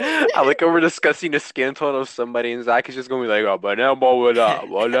 I like over discussing the skin tone of somebody, and Zach is just going to be like, "Oh, but now, what up?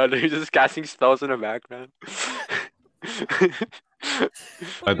 What up?" He's just casting spells in the background.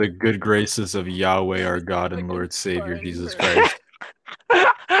 By the good graces of Yahweh, our God and Like Lord a Savior fine Jesus person.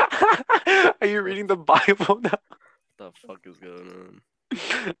 Christ. Are you reading the Bible now? What the fuck is going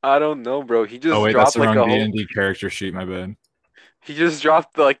on? I don't know, bro. He just Oh wait, that's dropped the like wrong a whole. D&D character sheet. My bad. He just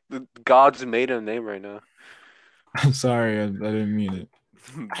dropped like the God's maiden name right now. I'm sorry, I didn't mean it.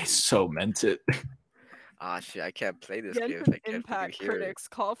 I so meant it. Ah, shit, I can't play this game if Genshin I can't Impact fucking hear it. critics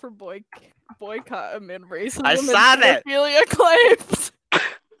call for boycott amid racism I and saw that! pedophilia claims.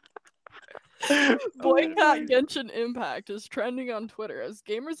 Boycott Genshin Impact is trending on Twitter as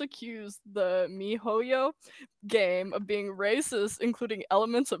gamers accuse the MiHoYo game of being racist, including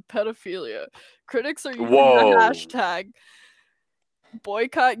elements of pedophilia. Critics are using the hashtag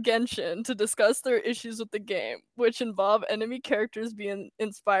boycott Genshin to discuss their issues with the game, which involve enemy characters being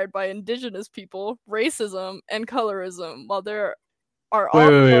inspired by indigenous people, racism, and colorism, while there are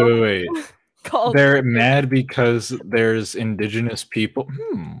Wait. called They're mad because there's indigenous people.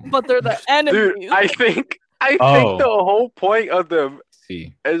 but they're the enemies. Dude, I think the whole point of them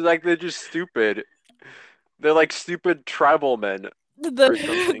is like they're just stupid. They're like stupid tribal men.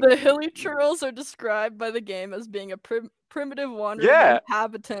 The hilly churls are described by the game as being a primitive wandering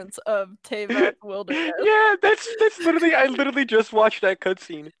inhabitants of Teyvat wilderness. Yeah, that's literally. I literally just watched that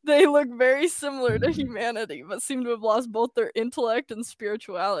cutscene. They look very similar to humanity, but seem to have lost both their intellect and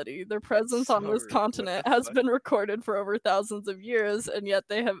spirituality. Their presence on this continent has been recorded for over thousands of years, and yet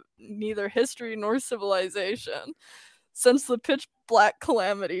they have neither history nor civilization. Since the pitch black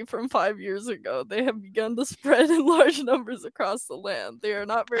calamity from 5 years ago, they have begun to spread in large numbers across the land. They are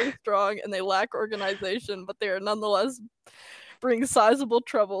not very strong and they lack organization, but they are nonetheless bring sizable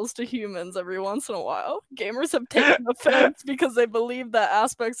troubles to humans every once in a while. Gamers have taken offense because they believe that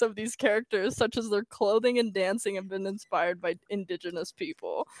aspects of these characters, such as their clothing and dancing, have been inspired by indigenous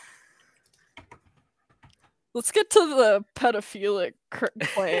people. Let's get to the pedophilic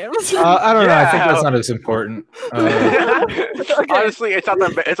claims. I don't know. I think that's not as important. Okay. Honestly, it's not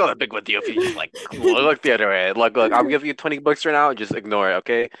that big of a deal if you just like look the other way. Look, I'm giving you $20 right now. Just ignore it,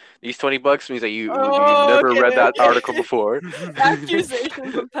 okay? These $20 means that you never read that article before.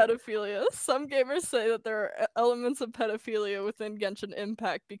 Accusations of pedophilia. Some gamers say that there are elements of pedophilia within Genshin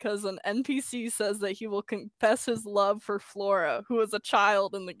Impact because an NPC says that he will confess his love for Flora, who is a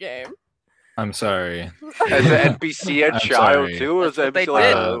child in the game. I'm sorry. As an NPC, a child too, or is an NPC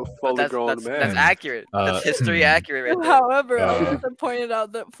like a fully grown man? That's accurate. That's history accurate right there. However, others have pointed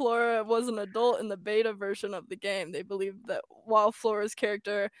out that Flora was an adult in the beta version of the game. They believe that while Flora's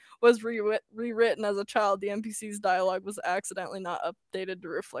character was rewritten as a child, the NPC's dialogue was accidentally not updated to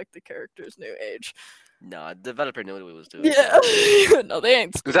reflect the character's new age. No, developer knew what he was doing. Yeah. No, they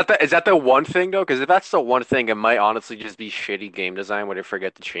ain't. Is that the one thing though? Because if that's the one thing, it might honestly just be shitty game design where they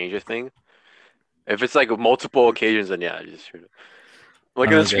forget to change a thing. If it's like multiple occasions, then yeah, just look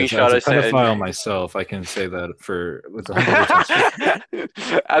at the screenshot I sent. As a pedophile myself, I can say that with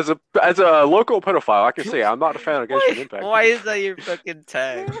 100%. As a local pedophile, I can say I'm not a fan of Genshin Impact. Why is that your fucking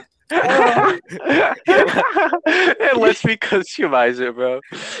tag? And let's be customize it, bro.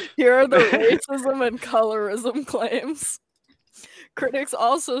 Here are the racism and colorism claims. Critics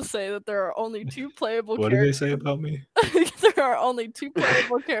also say that there are only two playable characters. What do they say about me? There are only two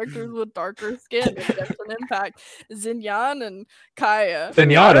playable characters with darker skin in Genshin Impact, Xinyan and Kaya.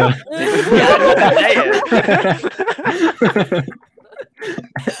 Zenyatta?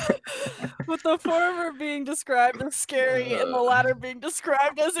 With the former being described as scary and the latter being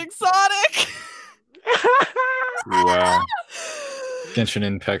described as exotic. Wow. Genshin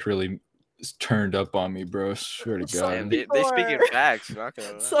Impact really turned up on me, bro. Swear to God. They speaking facts. Not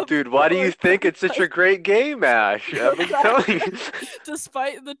gonna lie. Dude, why do you think it's such a great game, Ash? I've been telling you.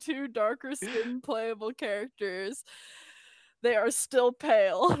 Despite the two darker skinned playable characters, they are still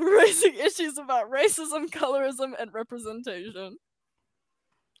pale, raising issues about racism, colorism, and representation.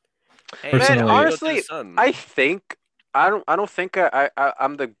 Hey, man, honestly, I think I don't think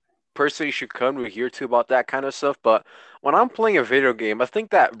I'm the person you should come to here to about that kind of stuff, but when I'm playing a video game, I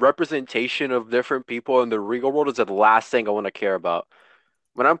think that representation of different people in the real world is the last thing I want to care about.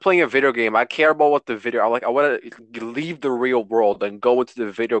 When I'm playing a video game, I care about what the video. I want to leave the real world and go into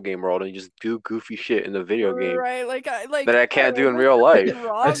the video game world and just do goofy shit in the video game, right? That I can't do in real life.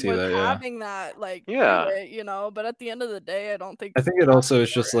 I see that. Yeah. Having that, you know, but at the end of the day, I don't think. I think it also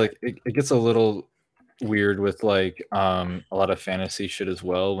is just like it gets a little weird with like a lot of fantasy shit as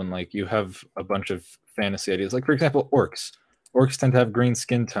well. When like you have a bunch of fantasy ideas, like for example, orcs tend to have green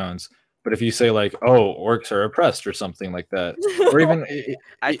skin tones. But if you say like, "Oh, orcs are oppressed" or something like that, or even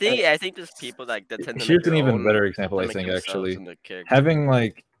I think there's people like that tend to. Here's an even better example. I think actually having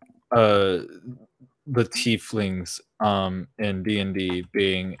like the tieflings in D&D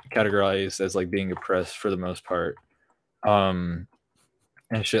being categorized as like being oppressed for the most part, and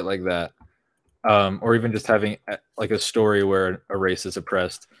shit like that, or even just having like a story where a race is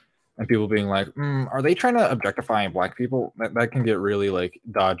oppressed. and people being like, are they trying to objectify black people? That can get really like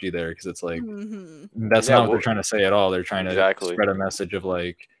dodgy there, because it's like that's Yeah, not what they're trying to say at all. They're trying to spread a message of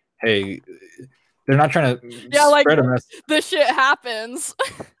like, hey, they're not trying to spread a message. This shit happens.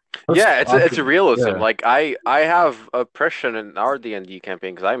 Yeah, it's a realism. Yeah. Like I have oppression in our D&D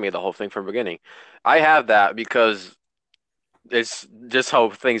campaign because I made the whole thing from the beginning. I have that because it's just how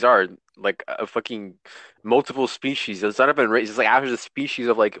things are. Like a fucking multiple species. It's not even race. It's like after the species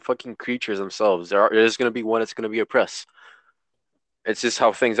of like fucking creatures themselves. There's gonna be one that's gonna be oppressed. It's just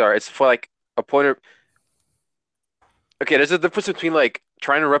how things are. It's for like a point of. Okay, there's a difference between like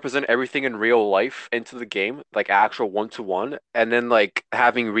trying to represent everything in real life into the game, like actual one-to-one, and then like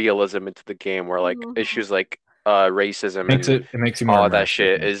having realism into the game where like issues like racism it makes you more all that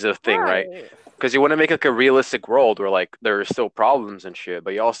shit is a thing, right? Because you want to make like a realistic world where like there are still problems and shit,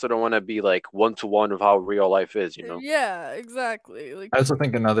 but you also don't want to be like one-to-one of how real life is, you know? Yeah, exactly. Like, I also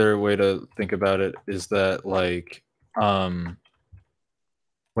think another way to think about it is that like when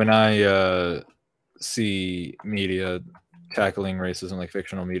I see media tackling racism, like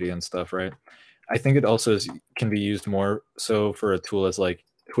fictional media and stuff, right? I think it also can be used more so for a tool as like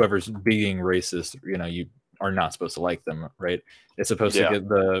whoever's being racist, you know, you are not supposed to like them, right? It's supposed to get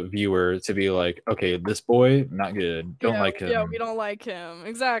the viewer to be like, okay, this boy, not good, don't like him. Yeah, we don't like him.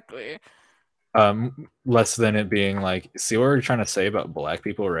 Exactly. Less than it being like, see what we're trying to say about black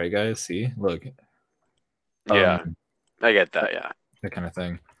people, right, guys? See, look. Yeah, I get that. Yeah, that kind of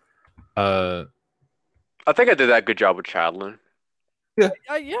thing. I think I did that good job with Chadlin. Yeah.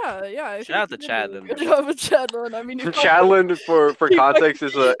 Shout out to Chadlin. Good job with Chadlin. I mean, Chadlin for context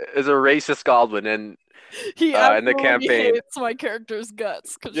is a racist goblin, and he in the campaign hates my character's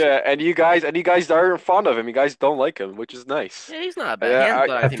guts. Yeah, and you guys aren't fond of him. You guys don't like him, which is nice. Yeah, he's not bad.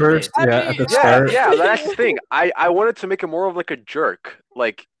 At first, at the start. Yeah, that's the thing. I wanted to make him more of like a jerk.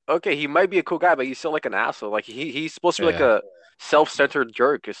 Like, okay, he might be a cool guy, but he's still like an asshole. Like he's supposed to be like a self-centered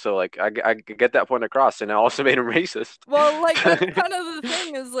jerk. So like I get that point across, and I also made him racist. Well, like that's kind of the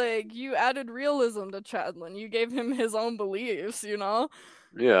thing is like you added realism to Chadlin. You gave him his own beliefs, you know?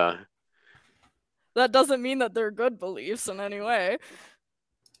 Yeah. That doesn't mean that they're good beliefs in any way.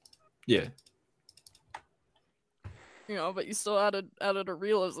 Yeah. You know, but you still added a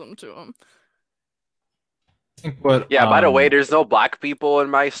realism to him. But by the way, there's no black people in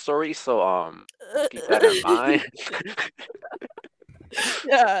my story, so keep that in mind.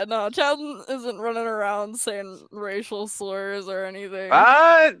 Yeah, no, Chadlin isn't running around saying racial slurs or anything.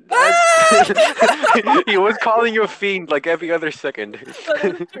 He was calling you a fiend like every other second.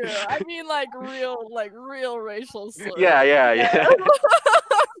 That is true. I mean, like real racial slurs. Yeah.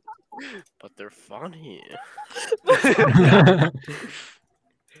 But they're funny.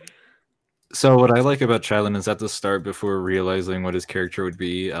 So what I like about Chadlin is at the start, before realizing what his character would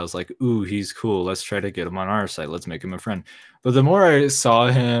be, I was like, ooh, he's cool. Let's try to get him on our side. Let's make him a friend. But the more I saw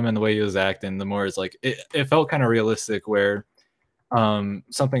him and the way he was acting, the more it's like, it felt kind of realistic, where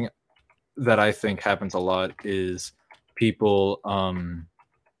something that I think happens a lot is people,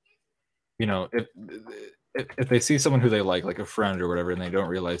 you know, if they see someone who they like a friend or whatever, and they don't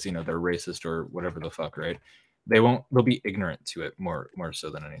realize, you know, they're racist or whatever the fuck, right? They'll be ignorant to it more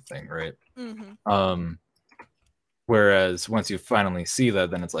so than anything, right? Whereas once you finally see that,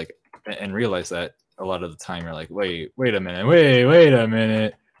 then it's like, and realize that, a lot of the time you're like, wait a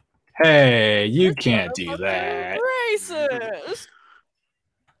minute, hey, you can't do that. Racist.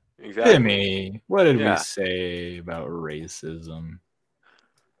 Exactly. Jimmy, what did we say about racism?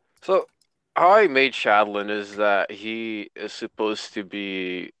 So how I made Chadlin is that he is supposed to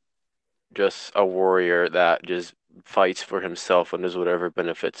be just a warrior that just fights for himself and does whatever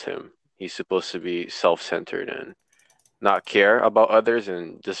benefits him. He's supposed to be self-centered and not care about others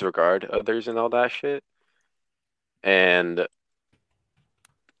and disregard others and all that shit. And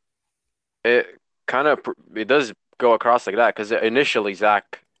it does go across like that, because initially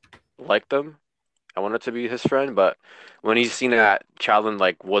Zach liked him. I wanted to be his friend, but when he's seen that Chadlin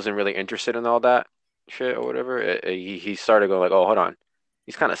like wasn't really interested in all that shit or whatever, he started going like, oh, hold on,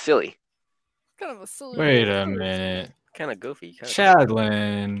 he's kind of silly. Kind of a silly. Wait a minute. Kind of goofy.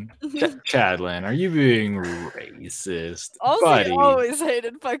 Chadlin, Chadlin, are you being racist? Ozzy always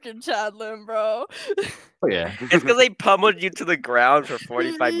hated fucking Chadlin, bro. Oh yeah. It's because they pummeled you to the ground for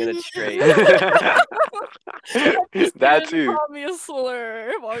 45 minutes straight. That too. Call me a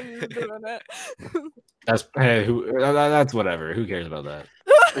slur while you were doing it. That's whatever. Who cares about that?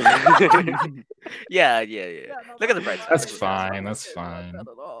 Yeah. No, Look at the bright side. That's fine. That's fine. Not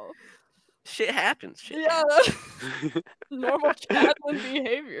at all. Shit happens. Yeah. Normal Chadlin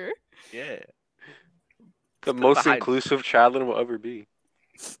behavior. Yeah. The most inclusive Chadlin will ever be.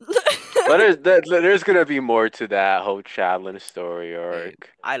 But there's gonna be more to that whole Chadlin story Hey,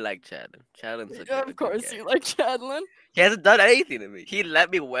 arc. I like Chadlin. Chadlin's a good, Of course, guy. you like Chadlin. He hasn't done anything to me. He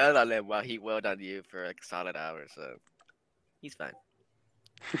let me wail on him while he wailed on you for like a solid hour, so he's fine.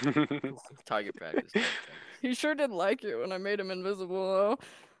 Target practice. He sure did like you when I made him invisible,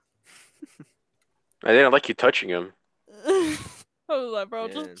 I didn't like you touching him. though. I was like, bro,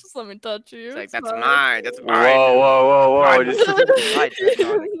 Yeah. just let me touch you. It's like It's that's fine." mine. That's Whoa, mine. whoa! Mine. Just, I touched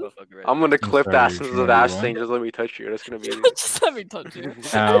on it, motherfucker, right I'm there. gonna clip sorry, that if since you the wanna last do thing. what? Just let me touch you. That's gonna be. Just let me touch you.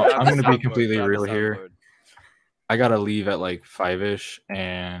 Now, Put on I'm the gonna be soundboard, completely put on the real here. soundboard. I gotta leave at like 5-ish,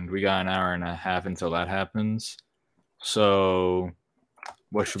 and we got an hour and a half until that happens. So,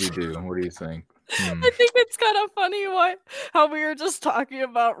 what should we do? What do you think? I think it's kind of funny how we were just talking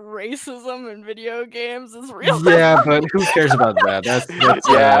about racism in video games is real. Yeah, but who cares about that? That's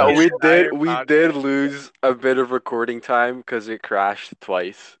Yeah, The we entire did podcast. lose a bit of recording time because it crashed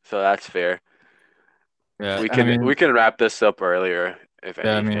twice, so that's fair. yeah. We I mean, can wrap this up earlier if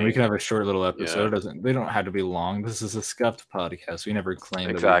yeah. I mean, we anything. can have a short little episode. Yeah. They don't have to be long. This is a scuffed podcast. We never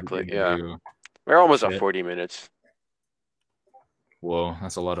claimed that we Exactly. were Yeah, gonna do. we're almost at Shit. 40 minutes. Whoa,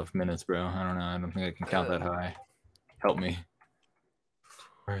 that's a lot of minutes, bro. I don't know. I don't think I can count that high. Help me.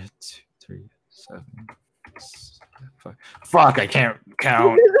 4, 2, 3, 7, 5. Fuck! I can't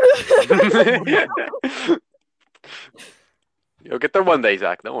count. You'll get there one day,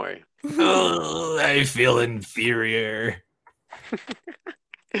 Zach. Don't worry. Ugh, I feel inferior.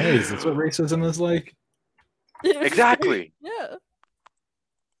 Hey, is this what racism is like? Exactly. Yeah.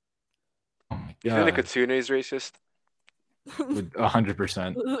 Oh my You think the god, Kitsune is racist?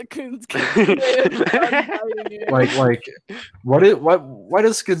 100%. The Coons Like, why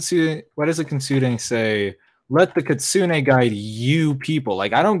does a Kitsune say, "Let the Kitsune guide you people"?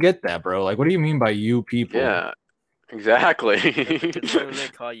 Like, I don't get that, bro. Like, what do you mean by you people? Yeah, exactly. Kitsune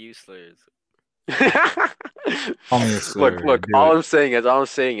call you slurs. Call me a slur. Look. Do All it. I'm saying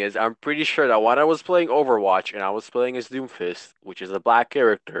is, I'm pretty sure that when I was playing Overwatch and I was playing as Doomfist, which is a black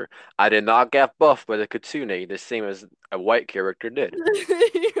character, I did not get buffed by the Kitsune the same as a white character did.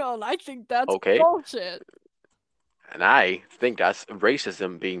 And I think that's Okay. bullshit. And I think that's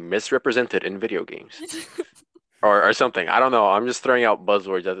racism being misrepresented in video games. Or something. I don't know. I'm just throwing out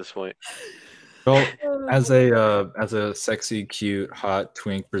buzzwords at this point. Well, as a sexy, cute, hot,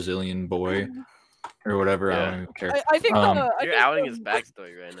 twink Brazilian boy, or whatever, I Yeah. don't even care. I think You're outing his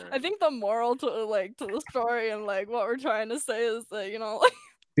backstory right now. I think the moral to the story and like what we're trying to say is that like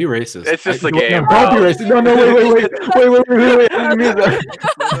Be racist. It's just a No, game, don't be bro. racist. No, wait. I didn't mean that.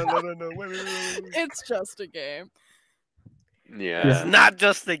 No. Wait. it's just a game. Yeah. It's not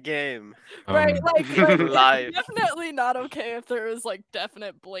just a game. Right, like Life. definitely not okay if there is like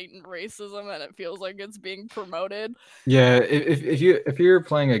definite blatant racism and it feels like it's being promoted. Yeah, if you're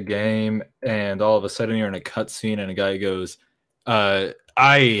playing a game and all of a sudden you're in a cutscene and a guy goes, "I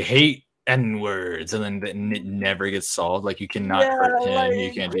hate N-words," and then it never gets solved. Like, you cannot hurt him. like-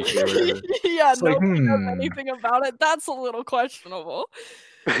 You can't do shit. Whatever. Yeah, It's like, nobody does anything about it. That's a little questionable.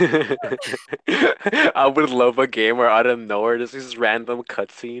 I would love a game where out of nowhere there's this random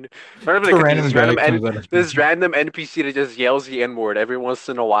cutscene. This random NPC that just yells the N-word every once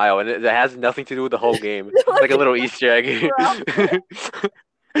in a while, and it has nothing to do with the whole game. Like a little Easter egg.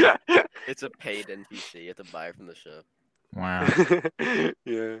 It's a paid NPC. You have to buy it from the shop. Wow.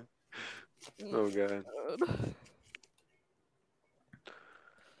 Yeah. Oh god.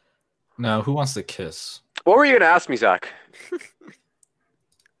 Now, who wants to kiss? What were you gonna ask me, Zach?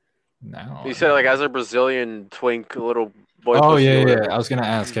 No. You said like as a Brazilian twink little boy. Oh pussy or yeah. whatever. I was gonna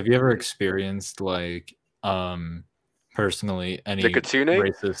ask, have you ever experienced like personally any The Kitsune?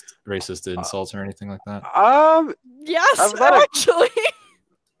 racist insults or anything like that? Yes, I've not actually.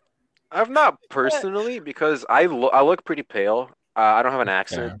 I've not personally because I look pretty pale. I don't have an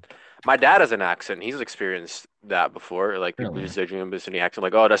accent. My dad has an accent. He's experienced that before. Like people Really? just judging him based on the accent.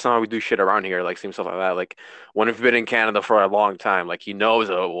 Like, oh, that's not how we do shit around here. Like same stuff like that. Like when we've been in Canada for a long time, like he knows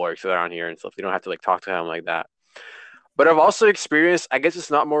how it works around here and stuff. You don't have to like talk to him like that. But I've also experienced. I guess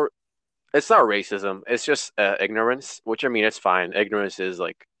it's not racism. It's just ignorance. Which I mean, it's fine. Ignorance is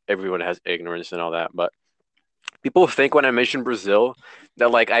like everyone has ignorance and all that. But people think when I mention Brazil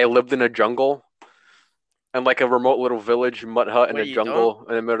that like I lived in a jungle. And like a remote little village mud hut in Wait, the you jungle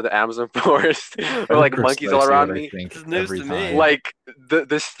in the middle of the Amazon forest, That's or like monkeys all precisely around what I me. think This is news every to me. time. Like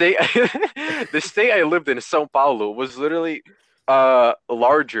the state, the state I lived in, São Paulo, was literally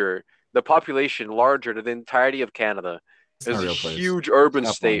larger, the population larger than the entirety of Canada. It's It not was a a real place. huge urban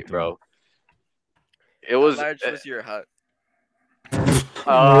Stop state, lying to me. bro. It How was large was your hut?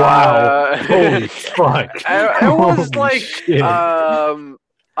 Wow. Holy fuck. It was Holy like shit.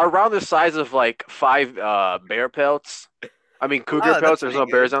 around the size of like 5 bear pelts. I mean, cougar pelts. There's no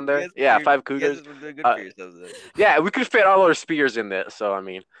bears on there. Yeah, 5 cougars. You guys are doing good for yourselves then. Yeah, we could fit all our spears in there. So I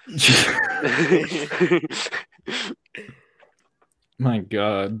mean, My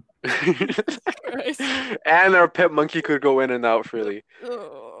God. Christ. and our pet monkey could go in and out freely.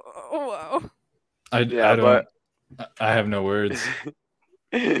 Oh, wow. I don't. I have no words.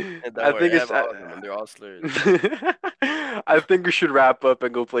 And I think it's. all of them, and they're all slurs. I think we should wrap up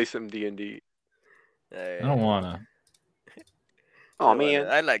and go play some D&D. I don't wanna. Oh man,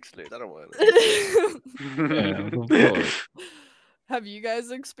 I like slurs. I don't want it. Yeah, go for it. Have you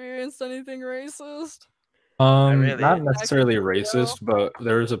guys experienced anything racist? really- Not necessarily I can racist, but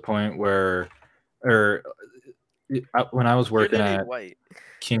there was a point where, or when I was You're working literally at white.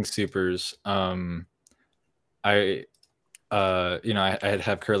 King Supers, I I'd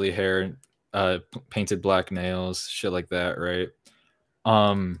have curly hair, painted black nails, shit like that, right?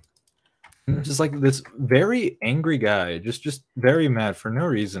 Just like this very angry guy, just very mad for no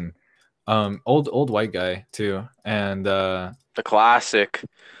reason. Old white guy too, and the classic.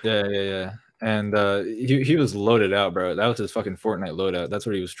 yeah. And he was loaded out, bro. That was his fucking Fortnite loadout. That's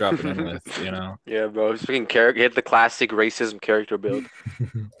what he was dropping in with, you know. Yeah, bro. His freaking character. He had the classic racism character build.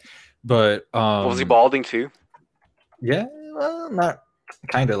 But Was he balding too? Yeah, well, not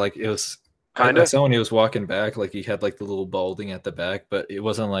kind of like it was. Kind I of. saw when he was walking back, like he had like the little balding at the back, but it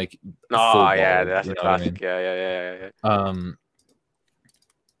wasn't like. Oh full yeah, bald, that's you a know what I classic. mean? Yeah.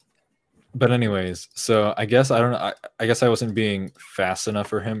 But anyways, so I guess I don't know. I guess I wasn't being fast enough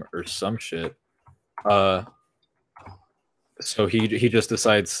for him or some shit. So he just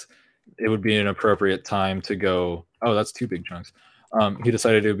decides it would be an appropriate time to go. Oh, that's 2 big chunks. He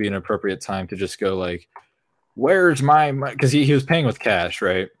decided it would be an appropriate time to just go like, "Where's my?" Because he was paying with cash,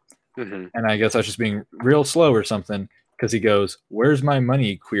 right? Mm-hmm. And I guess I was just being real slow or something. Because he goes, "Where's my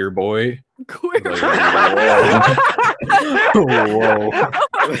money, queer boy?" Queer. Like, whoa. Queer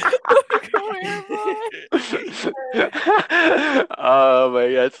boy. Oh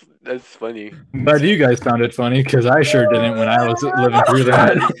my god, that's funny. But you guys found it funny because I sure didn't when I was living through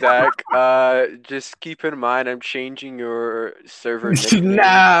that. Zach, just keep in mind I'm changing your server nickname.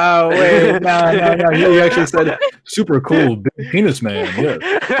 No, wait, no. You actually said super cool big penis man. Yeah.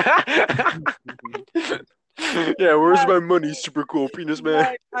 Yeah, where's my money, super cool penis man?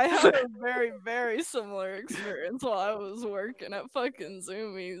 Like, I had a very, very similar experience while I was working at fucking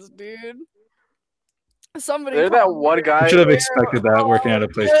Zoomies, dude. Somebody There's that called me one guy. I should have expected that working at a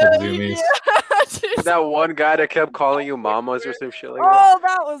place called Zoomies. Yeah, dude. That one guy that kept calling you mamas or some shit like that. Oh,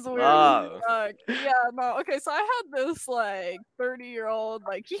 that was weird. Oh. Fuck. Yeah, no. Okay, so I had this like 30-year-old,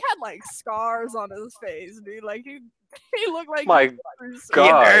 like he had like scars on his face, dude. Like he looked like My he went through some- He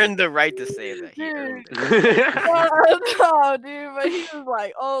God. earned the right to say that. He Dude. earned it. Yeah, no, dude, but he was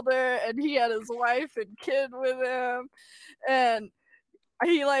like older and he had his wife and kid with him, and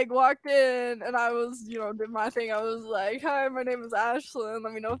he like walked in and I was, did my thing. I was like, "Hi, my name is Ashlyn.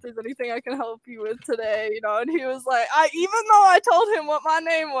 Let me know if there's anything I can help you with today." And he was like, even though I told him what my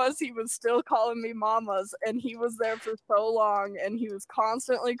name was, he was still calling me mamas, and he was there for so long and he was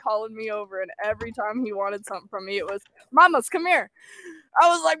constantly calling me over, and every time he wanted something from me, it was, "Mamas, come here." I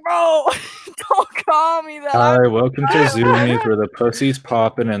was like, "Bro, don't call me that." Hi, welcome to Zoomies where the pussy's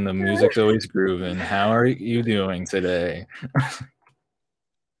popping and the music's always grooving. How are you doing today?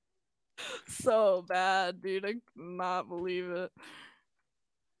 So bad, dude. I cannot believe it.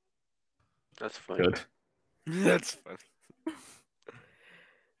 That's funny. Good. That's funny.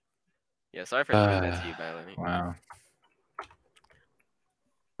 Yeah, sorry for doing that to you, Melanie. Wow.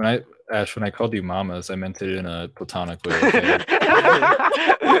 When I called you mamas, I meant it in a platonic way. Okay?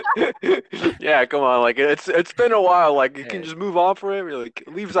 Yeah, come on, like it's been a while. Like you can Hey. just move on for it. Like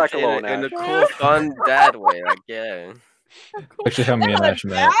leave Zach alone. In a Ash. cool, fun dad way. Like, yeah. Actually, how me and Ash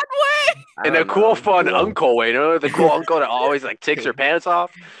met. Bad way? I In a don't cool, know. fun uncle way, the cool uncle that always like takes her pants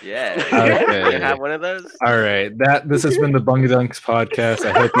off. Yeah. Okay. You have one of those? All right, this has been the Bunga Dunks podcast.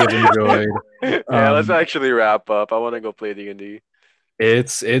 I hope you've enjoyed. Yeah, let's Um, actually wrap up. I want to go play D&D.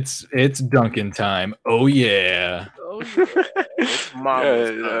 It's Duncan time. Oh yeah. Oh, yeah. It's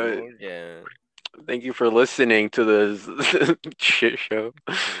mama's Yeah, time. Yeah. Thank you for listening to this shit show.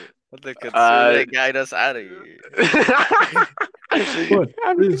 What the Kitsune guide us out of here? What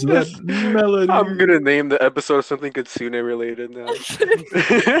is that melody? I'm gonna name the episode something Kitsune related now. The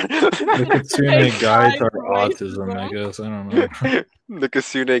Kitsune guides our autism, I guess. I don't know. The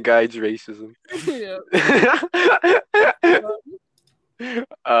Kitsune guides racism. Yeah.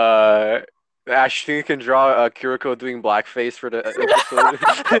 Ash, think you can draw Kiriko doing blackface for the episode?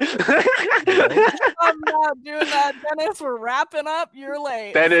 I'm not doing that, Dennis. We're wrapping up. You're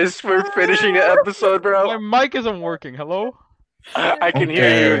late. Dennis, we're finishing the episode, My bro. mic isn't working. Hello? I can hear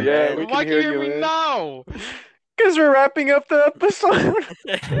Okay. you. Yeah, we Why can can you hear hear you, me man. now? Because we're wrapping up the episode.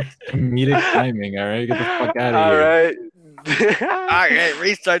 Comedic timing. All right, get the fuck out of All here. right. Okay,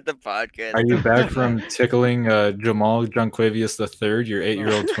 restart the podcast. Are you back from tickling Jamal Junquavius III, your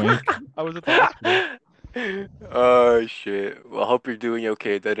 8-year-old twink? I was at the hospital. Oh shit. Well, I hope you're doing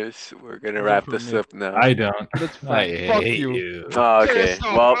okay, Dennis. We're gonna Good wrap for this me. up now. I don't. That's I fine. Fuck hate you. you. Oh, okay. Yes,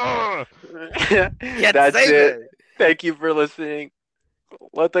 Well, Can't that's say it. Thank you for listening.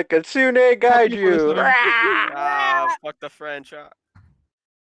 Let the Kitsune guide you for you. listening. that. Fuck the French.